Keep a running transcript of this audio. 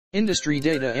Industry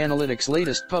Data Analytics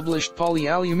latest published Poly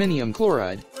Aluminium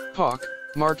Chloride, PAC,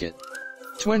 market.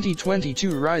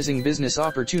 2022 Rising Business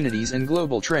Opportunities and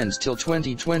Global Trends till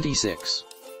 2026.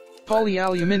 Poly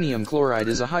Aluminium Chloride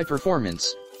is a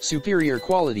high-performance, superior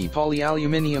quality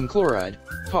polyaluminium chloride,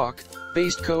 PAC,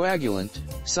 based coagulant,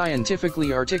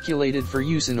 scientifically articulated for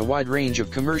use in a wide range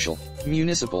of commercial,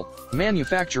 municipal,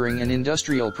 manufacturing and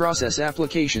industrial process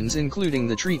applications including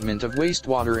the treatment of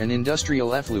wastewater and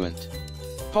industrial effluent.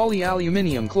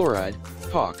 Polyaluminium chloride,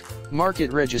 PAC,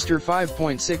 market register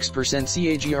 5.6%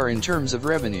 CAGR in terms of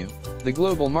revenue. The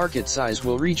global market size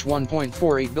will reach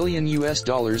 $1.48 billion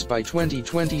by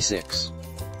 2026.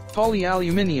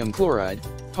 Polyaluminium chloride,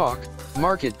 PAC,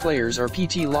 market players are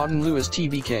PT Lautan Luas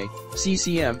TBK,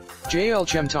 CCM, JL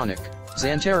Chemtonic,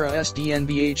 Xantara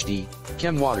SDNBHD,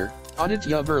 Chemwater,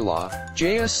 Aditya Birla,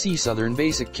 JSC Southern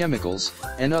Basic Chemicals,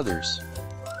 and others.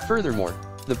 Furthermore,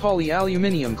 the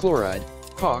polyaluminium chloride,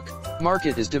 PAC,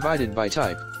 market is divided by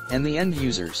type, and the end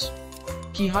users.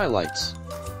 Key highlights.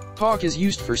 PAC is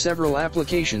used for several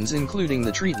applications including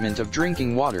the treatment of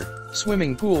drinking water,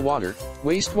 swimming pool water,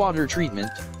 wastewater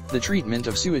treatment, the treatment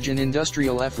of sewage and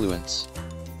industrial effluents.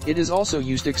 It is also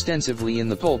used extensively in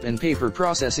the pulp and paper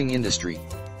processing industry.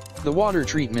 The water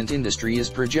treatment industry is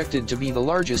projected to be the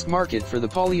largest market for the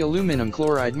polyaluminum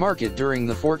chloride market during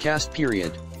the forecast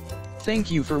period. Thank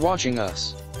you for watching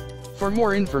us. For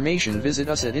more information visit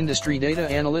us at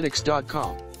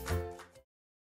industrydataanalytics.com.